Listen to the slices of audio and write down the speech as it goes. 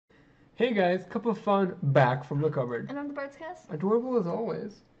Hey guys, cup of fun back from the cupboard. And I'm the Bird's Cast. Adorable as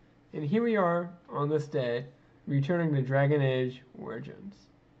always. And here we are on this day, returning to Dragon Age Origins.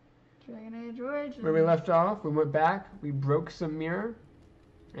 Dragon Age Origins. Where we left off, we went back, we broke some mirror,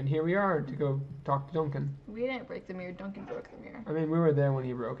 and here we are to go talk to Duncan. We didn't break the mirror, Duncan broke the mirror. I mean, we were there when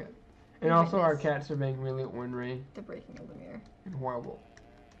he broke it. And also our cats are being really ornery. The breaking of the mirror. And horrible.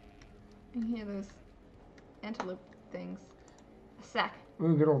 And here those antelope things. A sack.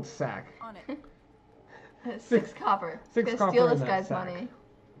 Ooh, good old sack. On it. Six copper. Six copper steal in this that guy's sack. money.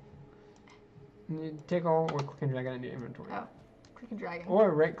 And you take all or click and drag it into your inventory. Oh, click and drag it.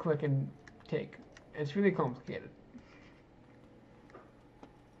 Or right click and take. It's really complicated.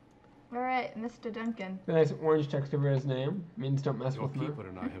 Alright, Mr. Duncan. The nice orange text over his name means don't mess Your with me. keeper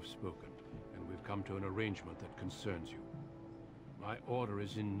and I have spoken, and we've come to an arrangement that concerns you. My order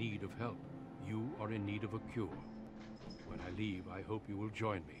is in need of help. You are in need of a cure. When I leave, I hope you will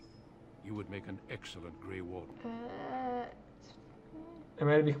join me. You would make an excellent Grey Warden. Am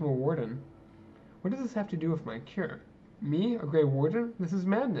I to become a warden? What does this have to do with my cure? Me, a Grey Warden? This is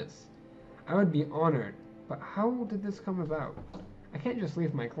madness. I would be honored, but how did this come about? I can't just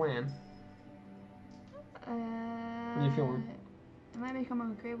leave my clan. What are you feeling? Am I become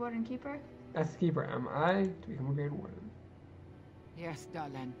a Grey Warden Keeper? As the keeper, am I to become a Grey Warden? Yes,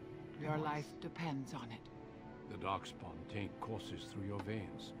 Talmen. Your life depends on it. The Darkspawn taint courses through your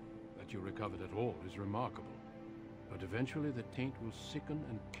veins. That you recovered at all is remarkable. But eventually the taint will sicken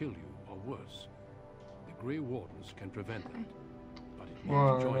and kill you, or worse. The Grey Wardens can prevent that. But it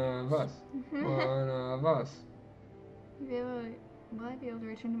means joining One of us. One of us. Will I be able to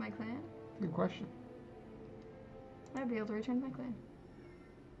return to my clan? Good question. Will I be able to return to my clan?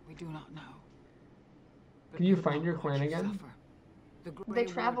 We do not know. But Can you we find will your not clan watch you again? suffer. The They Grey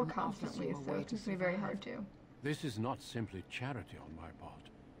travel Warden offers constantly, you a so way it's to going to be very survive. hard to. This is not simply charity on my part.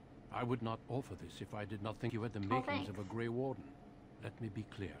 I would not offer this if I did not think you had the makings of a Grey Warden. Let me be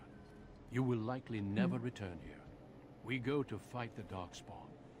clear. You will likely never return here. We go to fight the Darkspawn,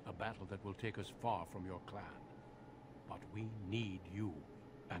 a battle that will take us far from your clan. But we need you,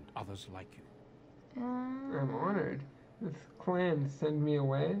 and others like you. I'm honored. This clan send me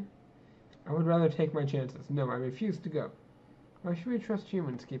away? I would rather take my chances. No, I refuse to go. Why should we trust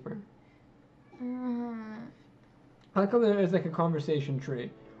humans, Keeper? I like how there is like a conversation tree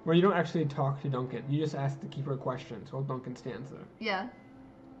where you don't actually talk to Duncan. You just ask the Keeper questions while Duncan stands there. Yeah.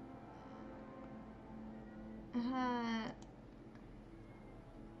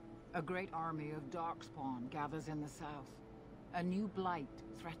 A great army of Darkspawn gathers in the south. A new blight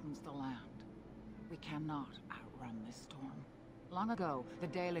threatens the land. We cannot outrun this storm. Long ago, the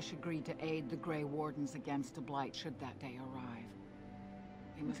Dalish agreed to aid the Grey Wardens against a blight should that day arrive.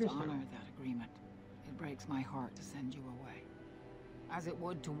 We must honor that agreement. It breaks my heart to send you away, as it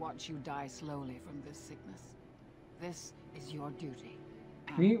would to watch you die slowly from this sickness. This is your duty.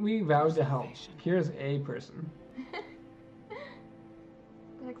 We vowed to help. salvation. Here's a person.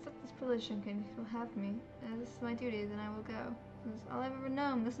 But accept this privilege, Duncan. If you'll have me, as this is my duty, then I will go. This is all I've ever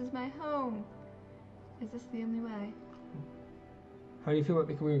known. This is my home. Is this the only way? How do you feel about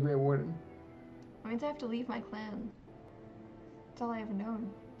becoming a Grey Warden? It means I have to leave my clan. It's all I ever known.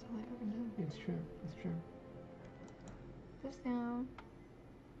 It's all I've ever known. It's true. It's true. Just now.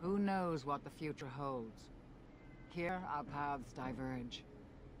 Who knows what the future holds? Here, our paths diverge.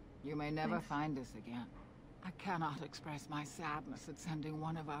 You may never Thanks. find us again. I cannot express my sadness at sending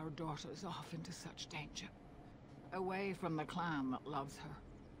one of our daughters off into such danger. Away from the clan that loves her.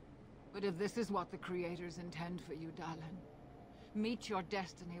 But if this is what the Creators intend for you, Talmen, meet your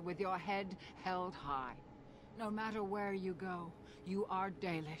destiny with your head held high. No matter where you go, you are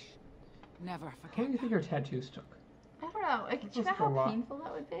Dalish. Never How forget do you think your tattoos took? I don't know. Like, do you know That's a how lot. painful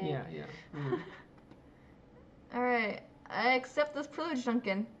that would be? Yeah, yeah. Mm. Alright. I accept this privilege,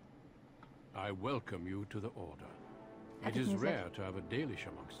 Duncan. I welcome you to the Order. Epic It is music. rare to have a Dalish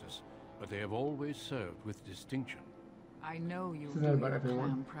amongst us, but they have always served with distinction. I know you Isn't do that your about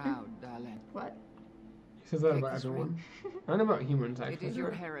everyone? clan proud, Talmen. What? He says that Take about this everyone. ring. I know about humans, It actually. is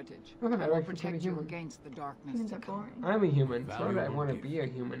your heritage. Okay, I I will like to be protect you human. against the darkness Humans to are come. boring. I'm a human, so why would I Valuable want to gift. be a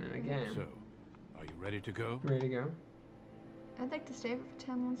human in a game? So, are you ready to go? Ready to go? I'd like to stay for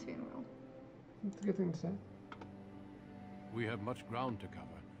Talmen's funeral. That's a good thing to say. We have much ground to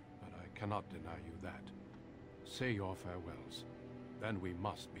cover, but I cannot deny you that. Say your farewells. Then we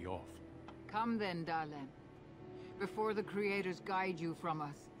must be off. Come then, Talmen. Before the Creators guide you from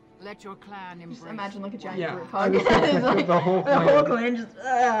us, let your clan embrace. Just imagine like a giant Yeah, group I hug. was It's like, the whole clan just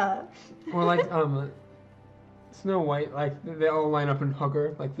Or like Snow White, like they all line up and hug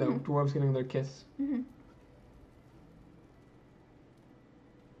her, like the dwarves getting their kiss. Mhm.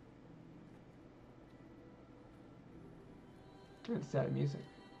 It's sad music.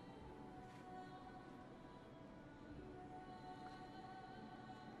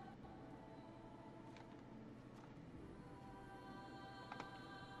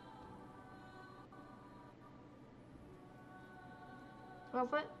 Was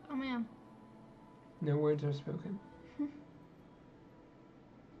it? Oh man. No words are spoken.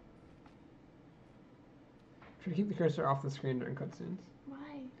 Try to keep the cursor off the screen during cutscenes.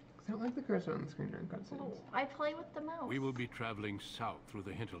 Why? Because I don't like the cursor on the screen during cutscenes. Oh, I play with the mouse. We will be traveling south through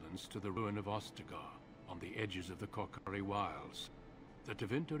the hinterlands to the ruin of Ostagar, on the edges of the Korcari Wilds. The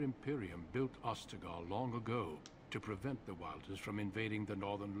Tevinter Imperium built Ostagar long ago to prevent the Wilders from invading the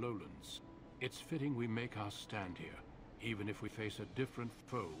northern lowlands. It's fitting we make our stand here, even if we face a different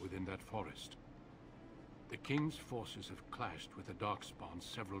foe within that forest. The King's forces have clashed with the Darkspawn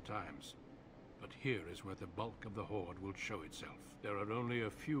several times, but here is where the bulk of the Horde will show itself. There are only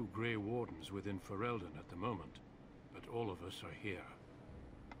a few Grey Wardens within Ferelden at the moment, but all of us are here.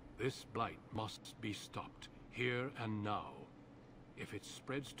 This blight must be stopped, here and now. If it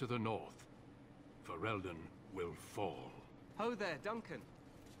spreads to the north, Ferelden will fall. Ho there, Duncan.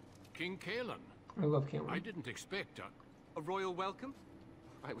 King Kalen. I love Cameron. I didn't expect A royal welcome?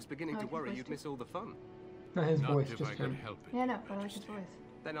 I was beginning to worry you'd miss all the fun. Not his not voice, if just I could him. help it. Yeah, no, Your I like his Majesty. voice.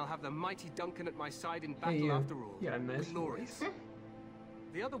 Then I'll have the mighty Duncan at my side in battle Hey, after all. yeah, nice Glorious.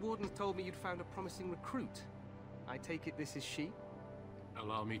 The other wardens told me you'd found a promising recruit. I take it this is she?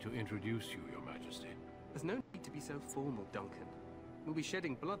 Allow me to introduce you, Your Majesty. There's no need to be so formal, Duncan. We'll be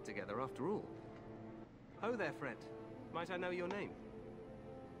shedding blood together after all. Ho there, friend. Might I know your name?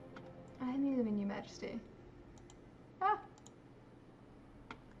 I need them in Your Majesty. Ah!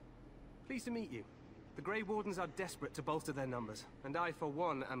 Pleased to meet you. The Grey Wardens are desperate to bolster their numbers, and I, for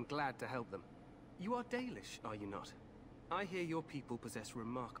one, am glad to help them. You are Dalish, are you not? I hear your people possess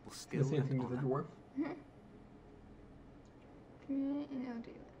remarkable The skill same thing and to the honor. dwarf.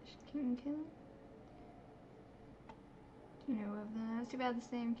 King Kalen? Do you know of that? It's too bad the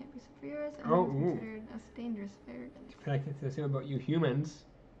same can't be said for yours. And Oh, it's ooh. considered a dangerous affair. I can say the same about you humans.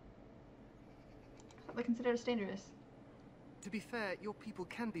 They're considered as dangerous. To be fair, your people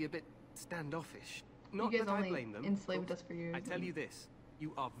can be a bit standoffish. You Not guys that I only blame them. enslaved but us for years. I tell you this,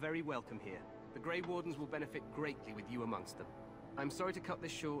 you are very welcome here. The Grey Wardens will benefit greatly with you amongst them. I'm sorry to cut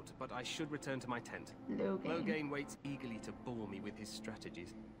this short, but I should return to my tent. Logan. Loghain waits eagerly to bore me with his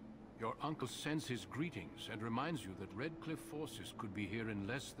strategies. Your uncle sends his greetings and reminds you that Redcliffe forces could be here in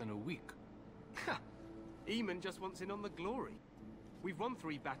less than a week. Ha! Eamon just wants in on the glory. We've won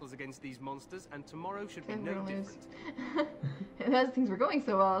 3 battles against these monsters, and tomorrow should be Okay, no we're gonna lose. different. And as things were going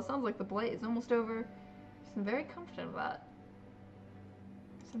so well, it sounds like the blight is almost over. So I'm very confident of that.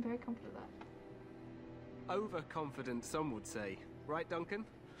 So I'm very confident of that. Overconfident, some would say. Right, Duncan?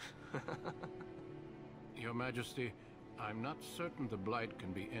 Your Majesty, I'm not certain the blight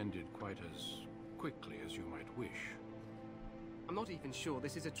can be ended quite as quickly as you might wish. I'm not even sure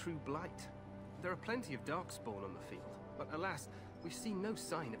this is a true blight. There are plenty of darkspawn on the field, but alas, we've seen no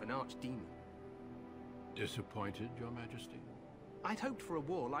sign of an archdemon. Disappointed, Your Majesty? I'd hoped for a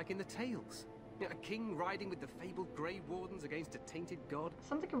war like in the tales. You know, a king riding with the fabled Grey Wardens against a tainted god.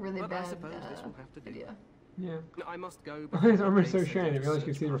 Sounds like a really But I bad suppose this will have to do. idea. Yeah. No, I must go. His armor's before so they shiny, I send realize a you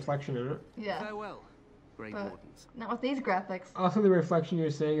can see the search reflection in it. party. Yeah. Farewell, Grey But- Wardens. Not with these graphics. Also, the reflection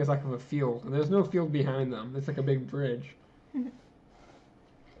you're saying is like of a field, and there's no field behind them. It's like a big bridge.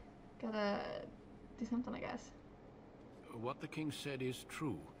 Gotta do something, I guess. What the king said is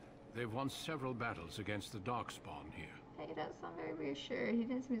true. They've won several battles against the Darkspawn here. Hey, he does sound very reassured. He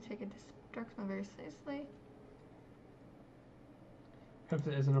didn't seem to take a Darkspawn very seriously. Perhaps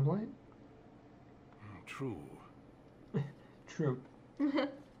it isn't a blight? True. True.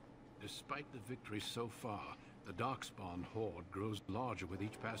 Despite the victory so far, the Darkspawn horde grows larger with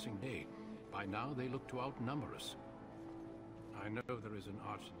each passing day. By now, they look to outnumber us. I know there is an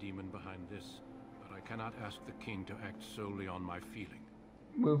archdemon behind this, but I cannot ask the king to act solely on my feeling.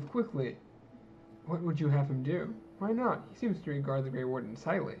 Move quickly. What would you have him do? Why not? He seems to regard the Grey Wardens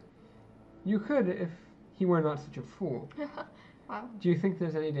highly. You could if he were not such a fool. Wow. Do you think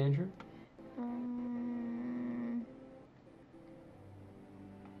there's any danger?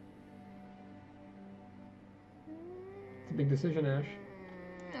 It's a big decision, Ash.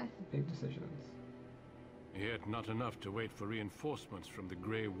 Yeah. Big decisions. Yet not enough to wait for reinforcements from the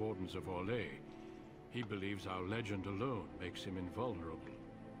Grey Wardens of Orlais. He believes our legend alone makes him invulnerable.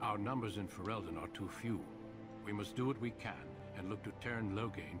 Our numbers in Ferelden are too few. We must do what we can and look to Terran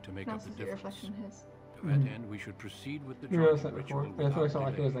Loghain to make Can up also the see a difference. reflection in his. To that end, we should proceed with the You noticed joining that before. ritual I thought I without saw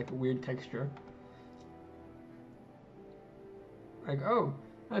like it delay. was like a weird texture. Like, oh,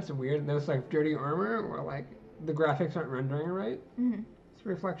 that's weird. That's like dirty armor, or like the graphics aren't rendering right. Mm-hmm. It's a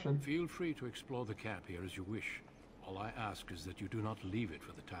reflection. Feel free to explore the camp here as you wish. All I ask is that you do not leave it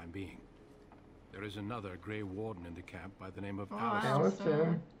for the time being. There is another Grey Warden in the camp by the name of Alistair.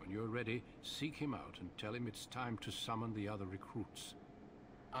 Alistair. When you're ready, seek him out and tell him it's time to summon the other recruits.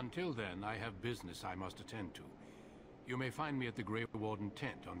 Until then, I have business I must attend to. You may find me at the Grey Warden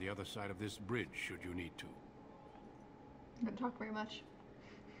tent on the other side of this bridge, should you need to. I don't talk very much.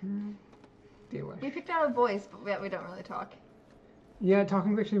 Delish. We picked out a voice, but we don't really talk. Yeah,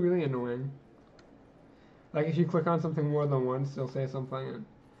 talking's actually really annoying. Like if you click on something more than once, it'll say something. And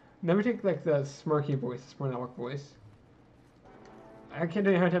never take like the smirky voice, the smart aleck voice. I can't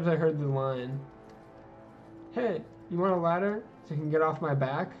tell you how many times I heard the line, "Hey, you want a ladder so you can get off my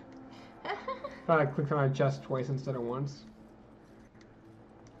back?" I clicked on it just twice instead of once.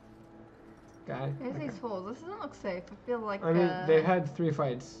 Guy. There's Okay. these holes. This doesn't look safe. I feel like. I mean, they had 3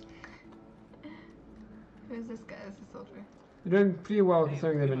 fights. Who's this guy? This is a soldier. They're doing pretty well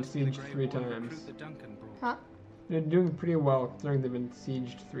considering they've been sieged 3 times. Huh? They're doing pretty well considering they've been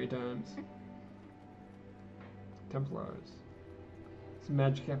sieged 3 times. Templars. Some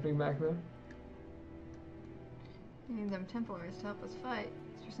magic happening back there. We need them Templars to help us fight.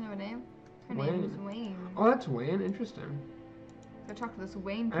 Does person have a name? Her Wayne. name is Wayne. Oh, that's Wayne. Interesting. Go talk to this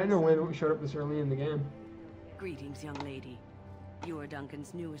Wayne I person. didn't know Wayne showed up this early in the game. Greetings, young lady. You are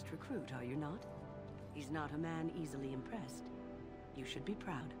Duncan's newest recruit, are you not? He's not a man easily impressed. You should be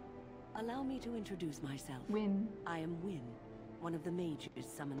proud. Allow me to introduce myself. Win. I am Wynne, one of the mages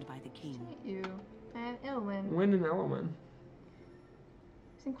summoned by the king. Meet you. I am Ilwyn. Wayne and Elwyn.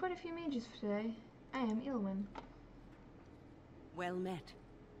 I've seen quite a few mages today. I am Ilwyn. Well met,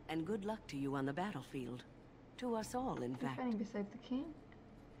 and good luck to you on the battlefield. To us all, in You're fact. fighting beside the king.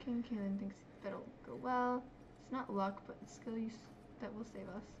 King Kaelin thinks that'll go well. It's not luck, but skill use that will save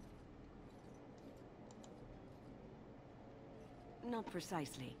us. Not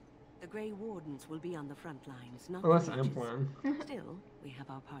precisely. The Grey Wardens will be on the front lines, not Unless the I'm mages. playing. Still, we have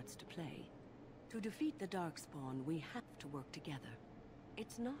our parts to play. To defeat the Darkspawn, we have to work together.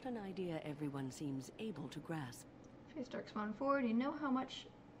 It's not an idea everyone seems able to grasp. Face Darkspawn 4. Do you know how much?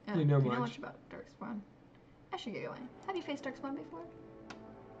 You know do you know much. much about Darkspawn? I should get going. Have you faced Darkspawn before?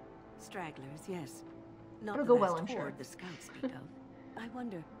 Stragglers, yes. Not It'll the go well, vast I'm sure. horde the scouts speak of. I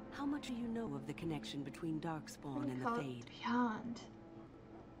wonder, how much do you know of the connection between Darkspawn and the Call it Fade? Beyond.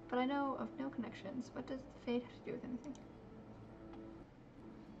 But I know of no connections. What does the Fade have to do with anything?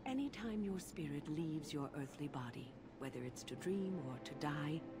 Anytime your spirit leaves your earthly body, whether it's to dream or to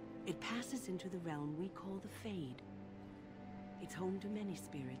die, it passes into the realm we call the Fade. It's home to many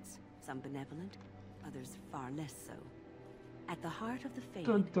spirits, some benevolent, others far less so. At the heart of the Fade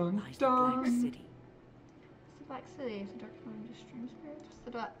Dun, dun, lies the Black dun. City. It's the Black City. So Darkspawn just dream spirits.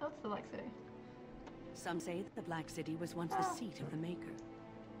 What's the Black City? Some say that the Black City was once the seat of the Maker.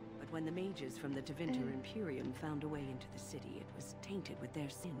 But when the mages from the Tevinter Imperium found a way into the city, it was tainted with their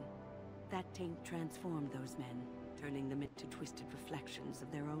sin. That taint transformed those men, turning them into twisted reflections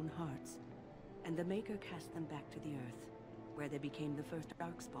of their own hearts. And the Maker cast them back to the Earth, where they became the first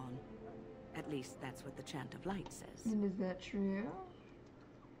Darkspawn. At least that's what the Chant of Light says. And is that true?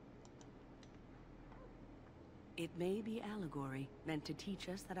 It may be allegory, meant to teach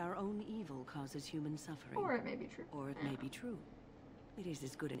us that our own evil causes human suffering. Or it may be true. Or it may be true. It is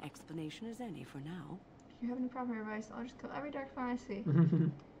as good an explanation as any for now. If you have any problem with advice, I'll just kill every Darkspawn I see.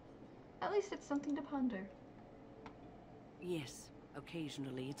 At least it's something to ponder. Yes,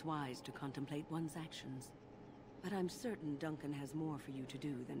 occasionally it's wise to contemplate one's actions. But I'm certain Duncan has more for you to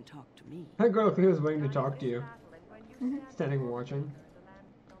do than talk to me. That girl clearly was waiting to talk to you. Standing watching.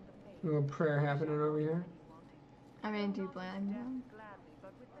 A little prayer happening over here. I mean, do you blame them?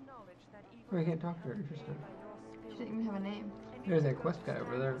 Oh, I can't talk to her. Interesting. She didn't even have a name. There's that quest guy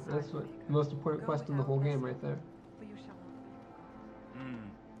over there. That's what the most important quest in the whole game right there.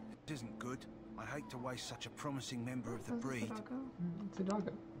 It isn't good. I hate to waste such a promising member of the Where's breed. doggo? It's a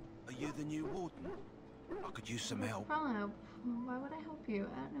doggo. Are you the new warden? I could use some help. Problem. Why would I help you?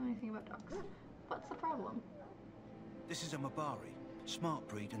 I don't know anything about dogs. What's the problem? This is a Mabari, smart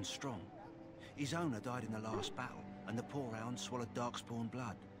breed and strong. His owner died in the last battle, and the poor hound swallowed Darkspawn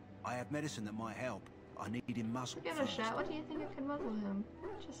blood. I have medicine that might help. I need him muzzled Give it a first. shot. What do you think it could muzzle him?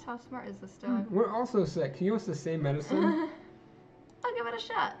 Just how smart is this dog? We're also sick. Can you give us the same medicine? I'll give it a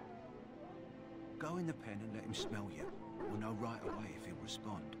shot. Go in the pen and let him smell you. We'll know right away if he'll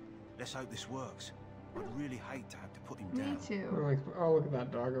respond. Let's hope this works. I'd really hate to have to put him Me down. too. We're like, oh, look at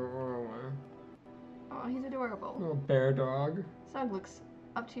that dog. Oh, Oh, he's adorable. little bear dog. This dog looks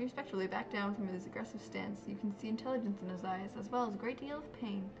up to you respectfully, back down from his aggressive stance. You can see intelligence in his eyes, as well as a great deal of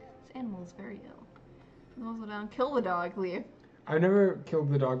pain. This animal is very ill. Muzzle down. Kill the dog, leave. I've never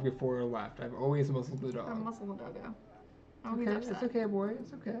killed the dog before or left. I've always muzzled the Or dog. muzzle the doggo. Oh, Okay, he's upset. it's okay, boy.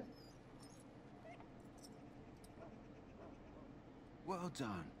 It's okay. Well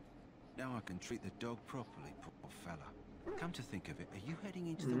done. Now I can treat the dog properly, poor fella. Come to think of it, are you heading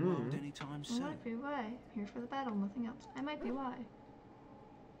into the world anytime I soon? might be why. Here for the battle, nothing else. I might be why.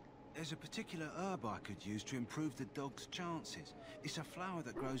 There's a particular herb I could use to improve the dog's chances. It's a flower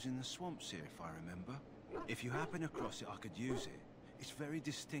that grows in the swamps here, if I remember. If you happen across it, I could use it. It's very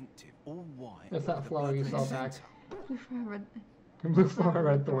distinctive, all white. That's that with a flower you blood-red saw back. centre. Blue flower, red. Blue flower,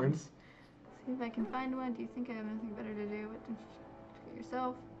 red thorns. See if I can find one. Do you think I have anything better to do? What to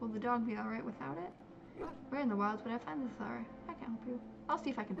yourself? Will the dog be alright without it? Where in the wilds would I find this flower? I can help you. I'll see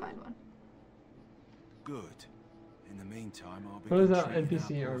if I can find one. Good. In the meantime, I'll be What is that treating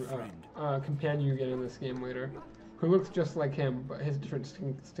NPC our or poor friend. companion you get in this game later? Who looks just like him, but has different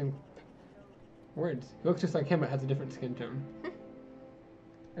words. He looks just like him, but has a different skin tone.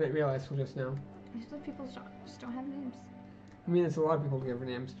 I didn't realize till just now. Usually people just don't have names. I mean, it's a lot of people to give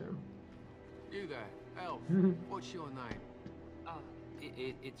names to. You there, elf. What's your name?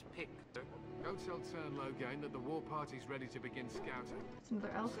 It's Pick, sir. Go tell Turn Logain that the war party's ready to begin scouting. It's another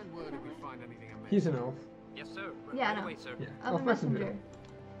elf. Send word if we find anything amiss. He's an elf. Yes, sir. Yeah, Right no. away, sir. Yeah. Other Elf messenger.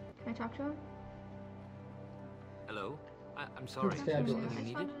 Can I talk to him? Hello? I'm sorry. Stab Is you. there I something just you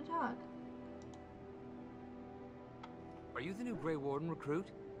needed? wanted to talk. Are you the new Grey Warden recruit?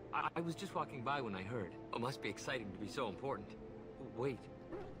 I was just walking by when I heard. It must be exciting to be so important. Wait,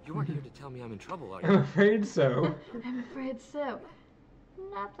 you weren't here to tell me I'm in trouble, are I'm you? afraid so. I'm afraid so.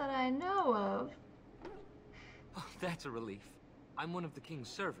 Not that I know of. Oh, that's a relief. I'm one of the king's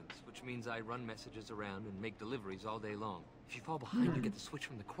servants, which means I run messages around and make deliveries all day long. If you fall behind, you get the switch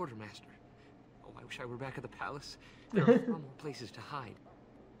from the quartermaster. Oh, I wish I were back at the palace. There are far more places to hide.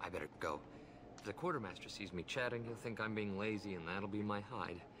 I better go. If the quartermaster sees me chatting, he'll think I'm being lazy, and that'll be my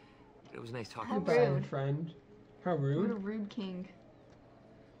hide. It was nice talking How to you. Goodbye, rude. friend. How What a rude. rude king.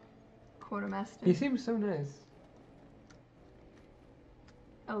 Quartermaster. He seems so nice.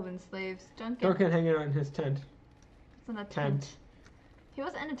 Elven slaves. Duncan. Duncan hanging out in his tent. It's in a tent. Tent. He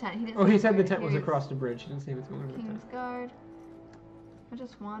wasn't in a tent. He didn't Oh, say he said the where tent was he is. across the bridge. He didn't say he was going to the King's tent. Guard. I'm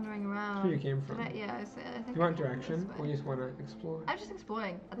just wandering around. That's where you came from. Yeah, I think. Do you want I came direction, this or way. you just want to explore? I'm just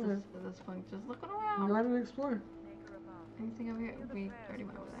exploring at this point, just looking Go around. ahead and explore. Anything over here? We already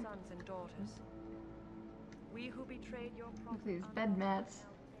went over there. Sons and daughters. We who betrayed your Look at these bed mats.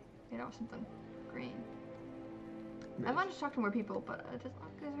 You know, something green. I wanted to talk to more people, but it doesn't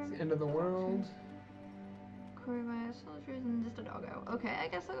look good. It's the end of the world. Corey by soldiers and just a doggo. Okay, I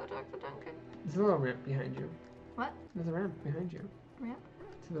guess I'll go talk to Duncan. There's a little ramp behind you. What? There's a ramp behind you. Ramp?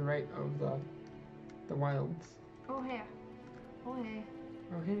 To the right of the wilds. Oh, hey. Oh, hey.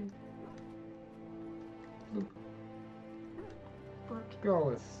 Oh, hey. Look Burk. at all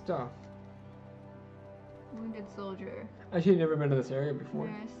this stuff. Wounded soldier. Actually, never been to this area before.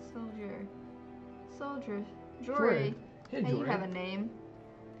 Nurse, soldier. Soldier. Jory. Jory. Hey, Hey, you Jory. have a name.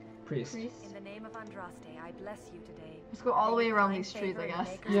 Priest. Priest. In the name of Andraste, I bless you today. Let's go all the way around Find these trees, I favor in guess.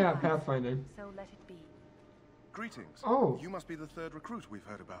 Maker's Yeah, eyes. pathfinding. So let it be. Greetings. Oh. You must be the third recruit we've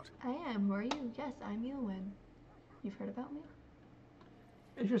heard about. I am. Who are you? Yes, I'm Eowyn. You've heard about me?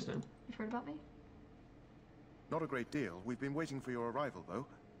 Interesting. You've heard about me? Not a great deal. We've been waiting for your arrival, though.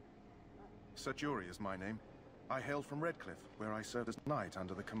 Sir Jury is my name. I hail from Redcliffe, where I served as knight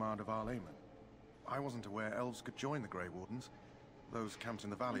under the command of Arlayman. I wasn't aware elves could join the Grey Wardens. Those camped in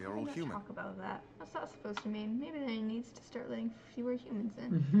the valley are all Let's human. talk about that. What's that supposed to mean? Maybe there needs to start letting fewer humans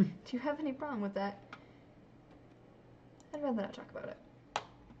in. Mm-hmm. Do you have any problem with that? I'd rather not talk about it.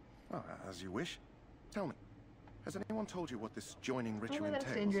 Well, as you wish. Tell me, has anyone told you what this joining ritual Only that's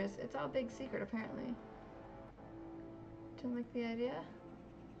entails? dangerous. It's all a big secret, apparently. Don't like the idea?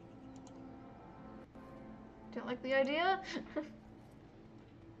 Don't like the idea?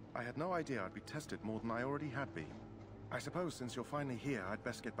 I had no idea I'd be tested more than I already had been. I suppose since you're finally here, I'd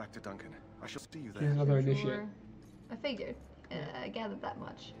best get back to Duncan. I shall see you He's there. another initiate. Sure. I figured. I gathered that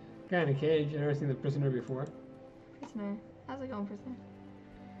much. Guy in a cage. I've never seen the prisoner before. Prisoner. How's it going, prisoner?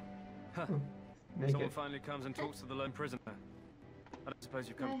 Huh. Naked. Someone finally comes and talks to the lone prisoner. I don't suppose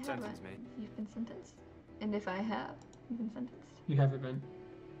you've I come to haven't. sentence me. You've been sentenced? And if I have, you've been sentenced? You haven't been.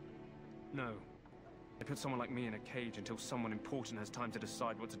 No. They put someone like me in a cage until someone important has time to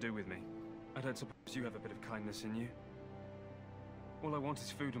decide what to do with me. I don't suppose you have a bit of kindness in you. All I want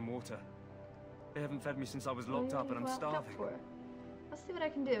is food and water. They haven't fed me since I was locked up and I'm starving. For? Let's see what I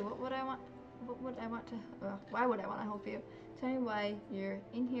can do. What would I want? What would I want to? Why would I want to help you? Tell me why you're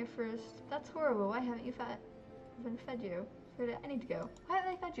in here first. That's horrible. Why haven't you been fed you? I need to go. Why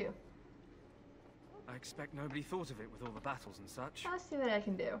haven't they fed you? I expect nobody thought of it with all the battles and such. I'll see what I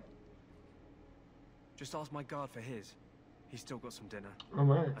can do. Just ask my guard for his. He's still got some dinner. Oh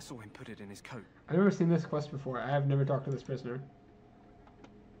my. I saw him put it in his coat. I've never seen this quest before. I have never talked to this prisoner.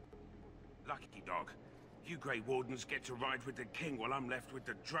 Lucky dog. You Grey Wardens get to ride with the king while I'm left with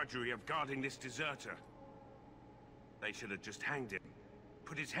the drudgery of guarding this deserter. They should have just hanged him.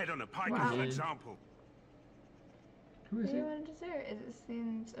 Put his head on a pike as an example. Who is Do you it? want to desert? It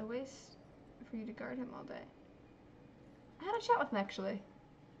seems a waste for you to guard him all day. I had a chat with him actually.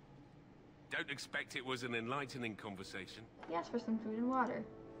 Don't expect it was an enlightening conversation. He asked for some food and water.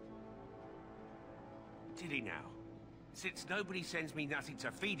 Did he now? Since nobody sends me nothing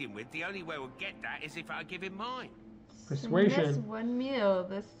to feed him with, the only way we'll get that is if I give him mine. Persuasion. This one meal,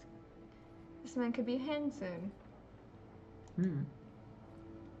 this man could be hanged soon. Hmm.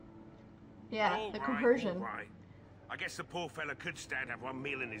 Yeah, All the right, conversion. all right. I guess the poor fella could stand to have one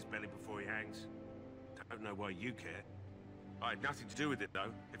meal in his belly before he hangs. Don't know why you care. I had nothing to do with it,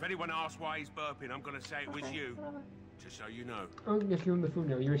 though. If anyone asks why he's burping, I'm gonna say it was you. Whatever. Just so you know. Oh, you give him the food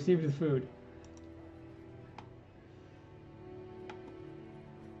now. You received the food.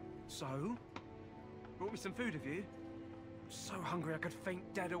 So? Brought me some food, have you? So hungry I could faint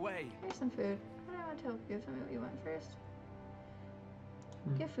dead away. Here's some food. What do I want to help you? Tell me what you want first.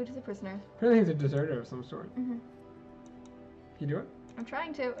 Give food to the prisoner. Apparently he's a deserter of some sort. Mm-hmm. You do it? I'm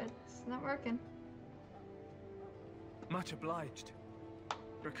trying to. It's not working. Much obliged.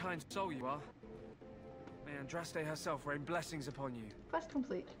 You're a kind soul, you are. May Andraste herself rain blessings upon you. Quest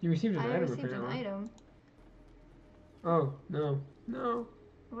complete. You received an I item, received apparently. an item. Oh, no. No.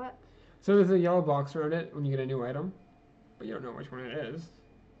 What? So there's a yellow box around it when you get a new item, but you don't know which one it is.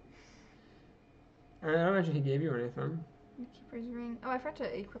 I don't imagine he gave you anything. The Keeper's Ring. Oh, I forgot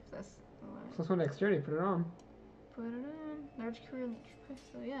to equip this. So let's go dexterity, put it on. Put it on. Large career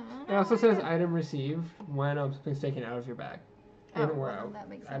crystal, yeah. It also says item received when something's taken out of your bag. Oh, Even where well, that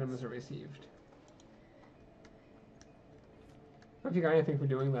makes items sense. are received. If you got anything for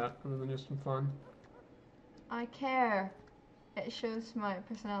doing that, other than just some fun. I care. It shows my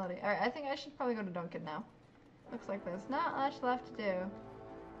personality. Alright, I think I should probably go to Duncan now. Looks like there's not much left to do.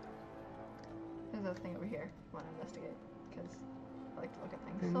 There's a thing over here. I want to investigate. Because I like to look at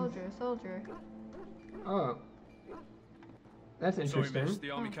things. Soldier, soldier. Oh. That's interesting. Sorry, miss,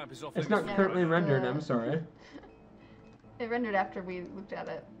 the army camp is off It's limits. not currently rendered, I'm sorry. It rendered after we looked at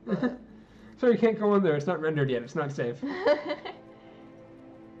it. But... So you can't go in there, it's not rendered yet, it's not safe.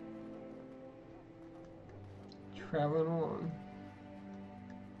 Traveling along.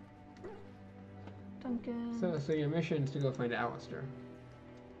 Duncan. So your mission is to go find Alistair.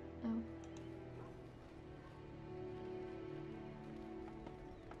 Oh.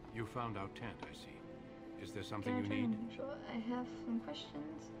 You found our tent, I see. Is there something you need? Sure, I have some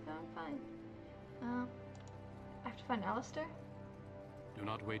questions. No, I'm fine. I have to find Alistair? Do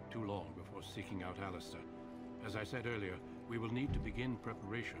not wait too long before seeking out Alistair. As I said earlier, we will need to begin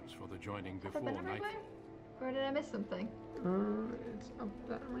preparations for the joining Have I before been everywhere? nightfall. Or did I miss something? It's up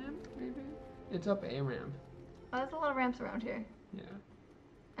that ramp, maybe? It's up a ramp. Oh, there's a lot of ramps around here. Yeah.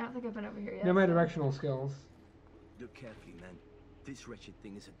 I don't think I've been over here yet. Know my so- directional skills. Look carefully, men. This wretched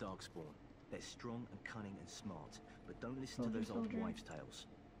thing is a darkspawn. They're strong and cunning and smart, but don't listen to those old wives' tales.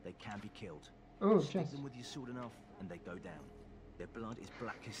 They can be killed. Oh, Stick chest. them with your sword enough, and they go down. Their blood is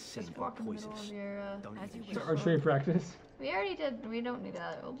black as sin Just and walk in the middle poisonous. of your, Don't as even you So wish. archery practice. We already did. We don't need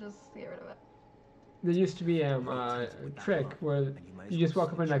that. We'll just get rid of it. There used to be a trick where you just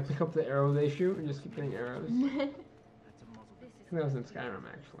walk up and like pick up the arrow they shoot and just keep getting arrows. I think that was in Skyrim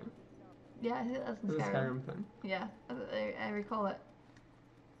actually. Yeah, I think that's It in was a Skyrim. Skyrim thing. Yeah, I recall it.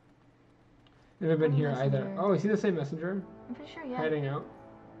 Never been Oh, here either. messenger. Oh, is he the same messenger? I'm pretty sure, yeah. Hiding out.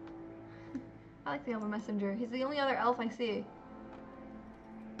 I like the elven messenger. He's the only other elf I see.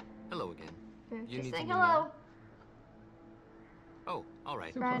 Hello again. You Just need saying something hello. more? Oh, all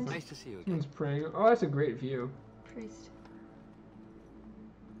right. Friend. Nice to see you again. Someone's praying. Oh, that's a great view. Priest.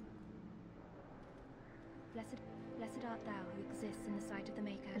 Blessed art thou who exists in the sight of the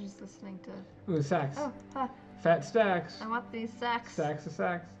Maker. I'm just listening to... Ooh, sacks. Oh, ha. Fat stacks. I want these sacks. Stacks of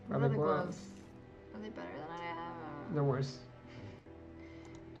sacks. Leather Leather gloves. gloves. Are they better than I have? No worse.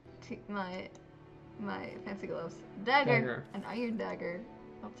 My fancy gloves. Dagger. Dagger. An iron dagger.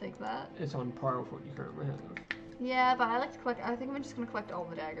 I'll take that. It's on par with what you currently have. Yeah, but I like to collect... I think I'm just gonna collect all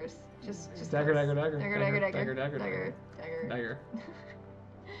the daggers. Just Dagger, cause. dagger, dagger. Dagger, dagger, dagger. Dagger, dagger, Dagger, dagger. dagger. Dagger.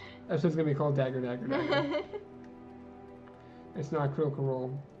 Episode's gonna be called Dagger, Dagger, Dagger. It's not a Critical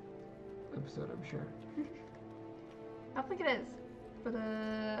Role episode, I'm sure. I don't think it is. But,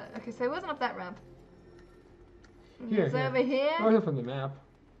 okay, so it wasn't up that ramp. Here, It's here. over here? Oh, it's up on the map.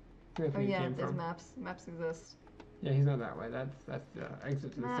 That's Oh where he yeah, came there's from. maps. Maps exist. Yeah, he's not that way. That's the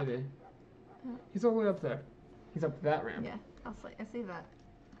exit to the Map. city. He's all the way up there. He's up that ramp. Yeah, I see that.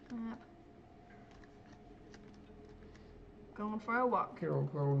 Map. Going for a walk. Okay, we'll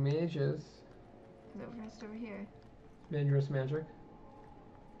go mages. Is it just over here? Dangerous magic.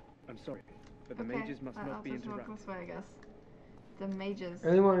 I'm sorry, but the Okay, mages must I'll not be just walk interrupted. this way, I guess. The mages. I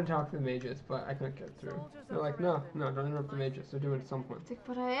really wanted to talk to the mages, but I couldn't get through. They're like, no, don't interrupt the mages. They're doing it at some point.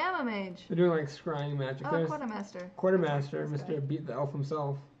 But I am a mage. They're doing like scrying magic. Oh, There's quartermaster. Quartermaster, This guy. Mr. Beat the Elf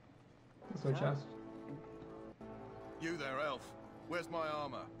himself. That's my chest. You there, elf. Where's my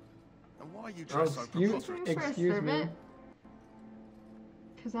armor? And why are you Oh, dressed so preposterous? excuse me.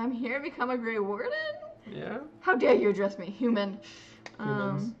 Because I'm here to become a Grey Warden? Yeah? How dare you address me, human?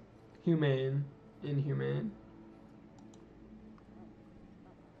 Humans. Humane. Inhumane.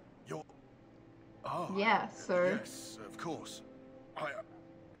 You're... Oh. Yeah, sir. Yes, of course.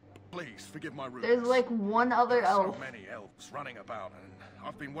 Please, forgive my rudeness. There's like one other There are elf. so many elves running about, and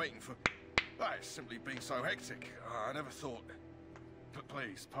I've been waiting for... It's simply been so hectic. I never thought... But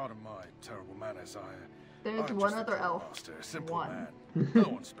please, pardon my terrible manners. There's I'm one just a other elf. master, a simple One. man. No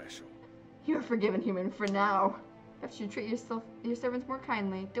one special. You're forgiven, human, for now. Perhaps you should treat your servants more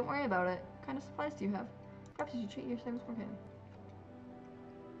kindly. Don't worry about it. What kind of supplies do you have? Perhaps you should treat your servants more kindly.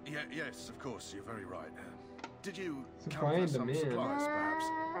 Yes, of course, you're very right. Did you Supply come and for some demand. supplies, perhaps?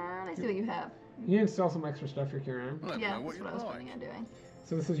 I see what you have. You need to sell some extra stuff you're carrying. Let me Yeah, know what that's you what I was like. planning on doing.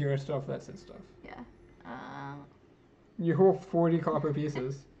 So this is your stuff, that's his stuff. Yeah. Your whole 40 copper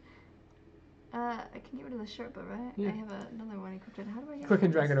pieces. I can get rid of the shirt, but right? Yeah. I have another one equipped. How do I get Click rid and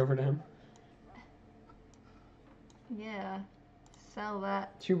of drag this? it over to him. Yeah. Sell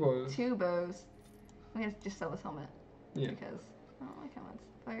that. 2 bows. 2 bows. I'm gonna just sell this helmet. Yeah. Because I don't like helmets.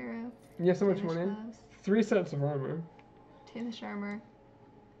 Fire arrow. You have so much Danish money. gloves, 3 sets of armor. Danish armor.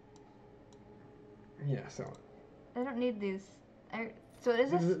 Yeah, sell it. I don't need these. So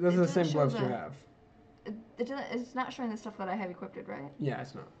is this? This it is the doesn't same show gloves you the- have. It doesn't. It's not showing the stuff that I have equipped, right? Yeah,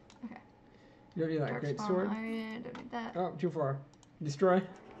 it's not. Okay. You don't need that Dark great spawn sword. iron. Don't need that. Oh, too far. Destroy.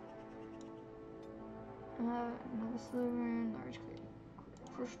 Another silver, large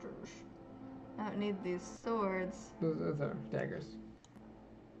crystals. I don't need these swords. Those are daggers.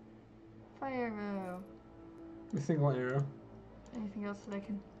 Fire arrow. A single arrow. Anything else that I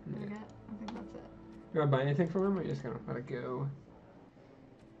can Yeah. get? I think that's it. You want to buy anything from him, or you just gonna let it go?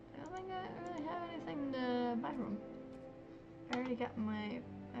 I don't think I really have anything to buy from him. I already have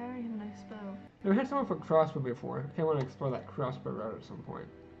a nice bow. Never had someone for crossbow before. I want to explore that crossbow route at some point.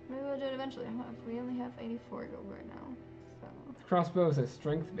 Maybe we'll do it eventually. We only have 84 gold right now. So. The crossbow is a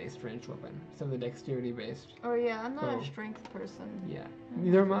strength-based ranged weapon instead of the dexterity-based. Oh yeah, I'm not bow. a strength person. Yeah.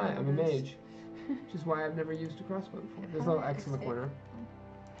 Neither am I. I'm a mage. Which is why I've never used a crossbow before. There's a little X in the corner.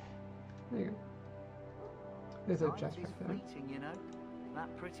 There you go. There's a chest Is right there. fleeting, you know.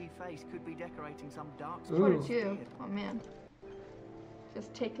 That pretty face could be decorating some dark Ooh. 42. Oh man.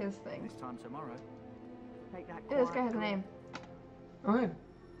 Just take his thing. This time tomorrow. Take that Yeah, this guy quiet has a girl. name. Oh, hey.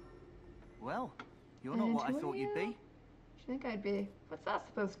 Well, you're not what I thought you'd be. What do you think I'd be? What's that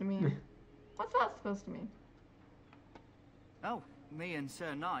supposed to mean? What's that supposed to mean? Oh, me and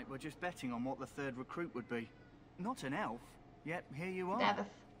Sir Knight were just betting on what the third recruit would be. Not an elf, yet here you are. Davith.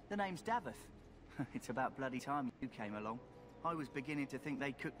 The name's Davith. It's about bloody time you came along. I was beginning to think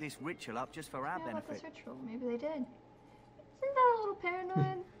they'd cooked this ritual up just for our Yeah, about this benefit. ritual. Maybe they did. Isn't that a little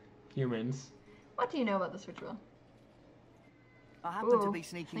paranoid? Humans. What do you know about this ritual? I happened to Ooh, be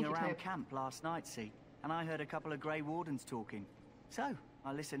sneaking sneaky around type. camp last night, see, and I heard a couple of Grey Wardens talking. So,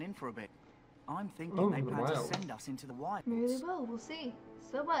 I listened in for a bit. I'm thinking Oh, they the plan to wilds. send us into the wilds. Maybe they will. We'll see.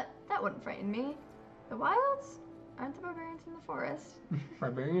 So what? That wouldn't frighten me. The wilds? Aren't the barbarians in the forest?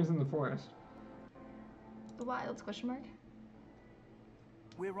 Barbarians in the forest. The wilds? Question mark.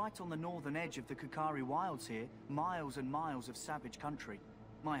 We're right on the northern edge of the Kukari Wilds here, miles and miles of savage country.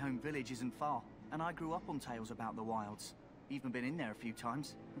 My home village isn't far, and I grew up on tales about the wilds. Even been in there a few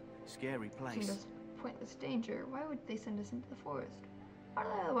times. Scary place. Seems pointless danger. Why would they send us into the forest? Why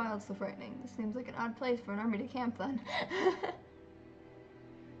are the wilds so frightening? This seems like an odd place for an army to camp then.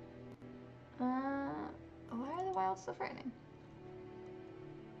 Why are the wilds so frightening?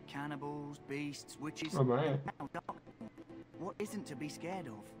 Cannibals, beasts, witches. Oh my. What isn't to be scared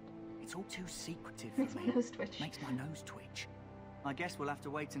of? It's all too secretive Makes for my me. nose twitch. Makes my nose twitch. I guess we'll have to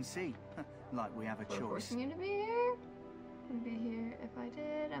wait and see. Like we have a We're choice. forcing you to be here. I'd be here if I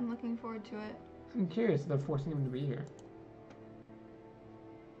did. I'm looking forward to it. I'm curious if they're forcing him to be here.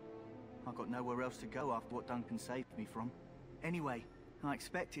 I've got nowhere else to go after what Duncan saved me from. Anyway, I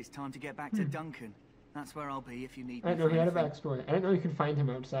expect it's time to get back to Duncan. That's where I'll be if you need I me. didn't know for he had a anything. backstory. I didn't know you could find him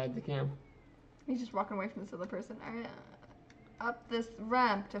outside the camp. He's just walking away from this other person. Alright, up this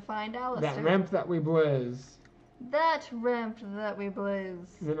ramp to find Alistair. That ramp that we blaze. That ramp that we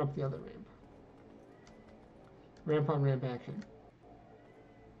blaze. And then up the other ramp. Ramp on ramp action.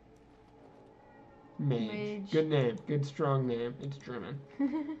 Mage. Good name. Good strong name. It's German.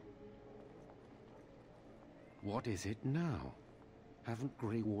 What is it now? Haven't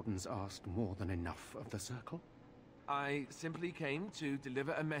Grey Wardens asked more than enough of the Circle? I simply came to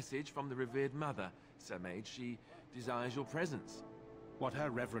deliver a message from the revered mother, Sir Mage. She desires your presence. What her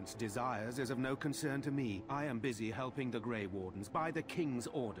reverence desires is of no concern to me. I am busy helping the Grey Wardens, by the King's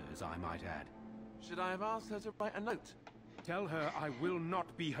orders, I might add. Should I have asked her to write a note? Tell her I will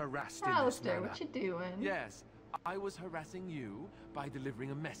not be harassed in this Alistair, manner. what you doing? Yes, I was harassing you by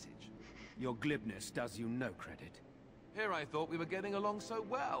delivering a message. Your glibness does you no credit. Here I thought we were getting along so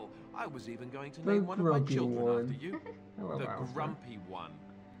well. I was even going to The name one of my grumpy children one. after you. Hello, The Alistair. grumpy one.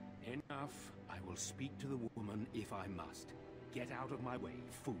 Enough. I will speak to the woman if I must. Get out of my way,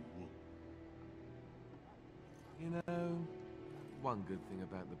 fool. You know, one good thing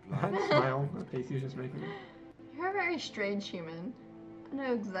about the That blight. smile that Pacey was just making. You're a very strange human. I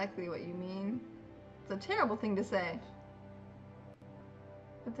know exactly what you mean. It's a terrible thing to say.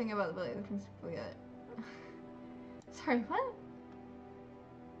 Good thing about the ability that can forget. Sorry, what?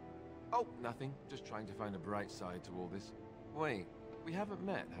 Oh, nothing. Just trying to find a bright side to all this. Wait, we haven't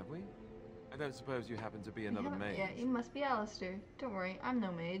met, have we? I don't suppose you happen to be another mage? Yeah, you must be Alistair. Don't worry, I'm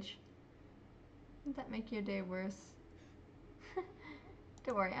no mage. Wouldn't that make your day worse?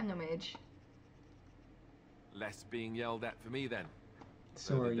 Don't worry, I'm no mage. Less being yelled at for me then.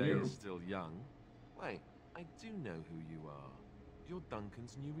 So Though are the day you. is still young. Wait, I do know who you are. You're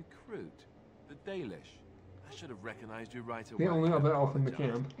Duncan's new recruit, the Dalish. I should have recognized you right away. The only other I elf in the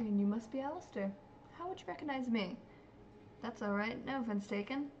apologize. camp. And you must be Alistair. How would you recognize me? That's alright, no offense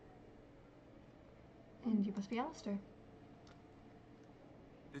taken. And you must be Alistair.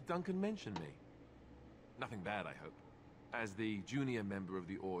 Did Duncan mention me? Nothing bad, I hope. As the junior member of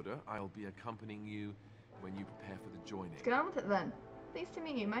the Order, I'll be accompanying you when you prepare for the joining. Let's get on with it then. Pleased to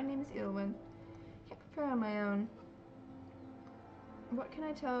meet you. My name is Eowyn. Can't prepare on my own. What can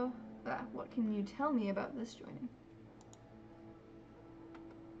I tell? What can you tell me about this joining?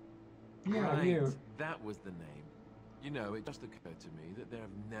 Yeah, right, you. that was the name. You know, it just occurred to me that there have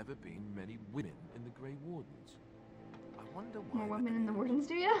never been many women in the Grey Wardens. I wonder why. More women in the Wardens,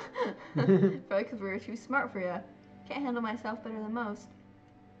 do ya? Probably because we were too smart for ya. Can't handle myself better than most.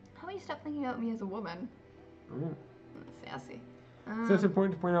 How about you stop thinking about me as a woman? Ooh. Sassy. So it's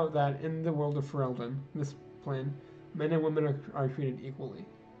important to point out that in the world of Ferelden, this plane, men and women are treated equally.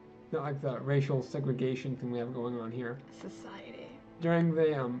 Not like the racial segregation thing we have going on here. Society. During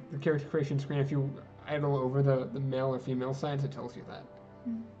the character creation screen, if you idle over the male or female sides, it tells you that.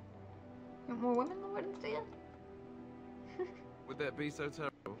 You want more women in the Wardens, do you? Would that be so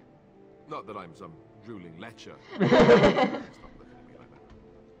terrible? Not that I'm some drooling lecher. Stop looking at me like that.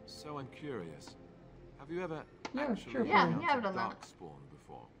 So I'm curious. Have you ever actually sure. Yeah, I've encountered done that. Darkspawn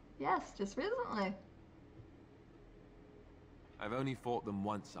before? Yes, just recently. I've only fought them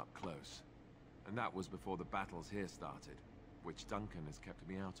once up close, and that was before the battles here started, which Duncan has kept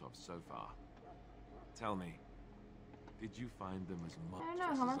me out of so far. Tell me, did you find them as much? I don't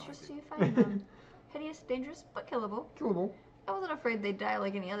know, how much do you find them? Hideous, dangerous, but killable. Killable. I wasn't afraid they'd die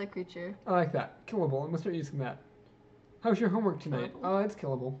like any other creature. I like that. Killable. I'm gonna start using that. How's your homework tonight? Oh, it's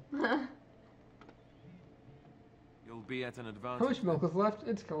killable. You'll be at an advantage. How much milk is left?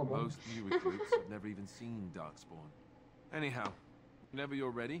 It's killable. Most new recruits have never even seen Darkspawn. Anyhow, whenever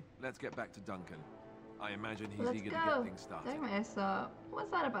you're ready, let's get back to Duncan. I imagine he's Let's eager go. to get things started. There I saw.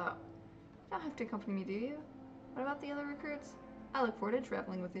 What's that about? You don't have to accompany me, do you? What about the other recruits? I look forward to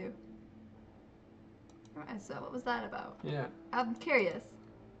traveling with you. I saw. What was that about? Yeah. I'm curious.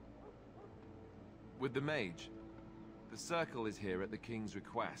 With the mage, the Circle is here at the King's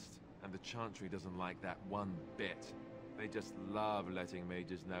request, and the Chantry doesn't like that one bit. They just love letting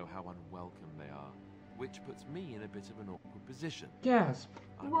mages know how unwelcome they are, which puts me in a bit of an awkward position. Gasp.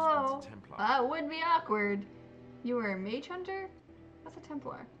 I was Whoa. once a Templar. That would be awkward. You were a mage hunter? What's a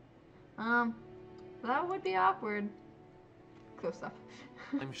Templar? That would be awkward. Close enough.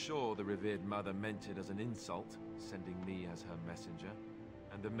 I'm sure the revered mother meant it as an insult, sending me as her messenger,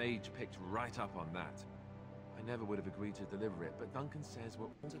 and the mage picked right up on that. I never would have agreed to deliver it, but Duncan says we're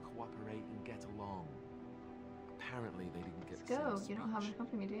all to cooperate and get along. Apparently they didn't get Let's the go. same You don't have speech. to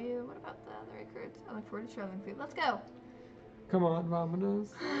accompany me, do you? What about the other recruits? I look forward to traveling with you. Let's go. Come on,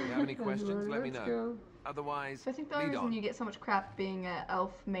 vamonos. If you have any questions, let me know. Go. Otherwise, So I think the only lead reason on. you get so much crap being an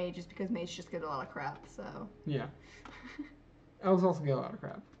elf mage is because mages just get a lot of crap, so... Yeah. Elves also get a lot of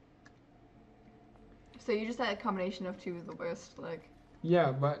crap. So you just had a combination of two of the worst, like...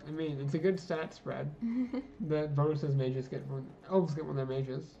 Yeah, but, I mean, it's a good stat spread. The bonuses mages get when... Elves get when they're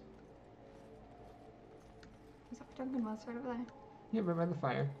mages. Is that what Duncan was right over there? Yeah, right by the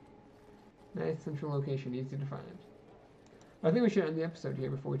fire. Nice central location, easy to find. I think we should end the episode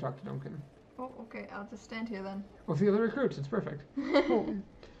here before we talk to Duncan. Oh, okay, I'll just stand here then. We'll see other recruits, it's perfect. Cool.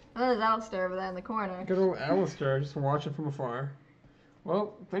 Oh, there's Alistair over there in the corner. Good old Alistair, just watching from afar.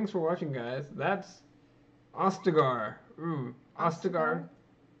 Well, thanks for watching, guys. That's Ostagar. Ooh, Ostagar.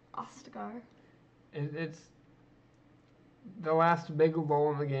 Ostagar. It's the last big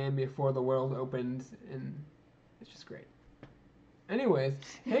lull in the game before the world opens, and it's just great. Anyways,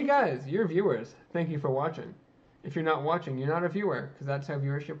 hey guys, you're viewers. Thank you for watching. If you're not watching, you're not a viewer, because that's how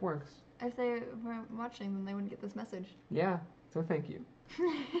viewership works. If they weren't watching, then they wouldn't get this message. Yeah, so thank you.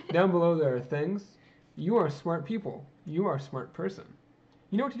 Down below there are things. You are smart people. You are a smart person.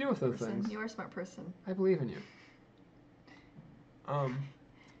 You know what to do with those things. You are a smart person. I believe in you.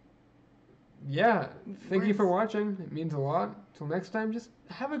 Yeah, thank you for watching. It means a lot. Till next time, just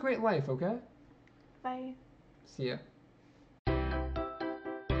have a great life, okay? Bye. See ya.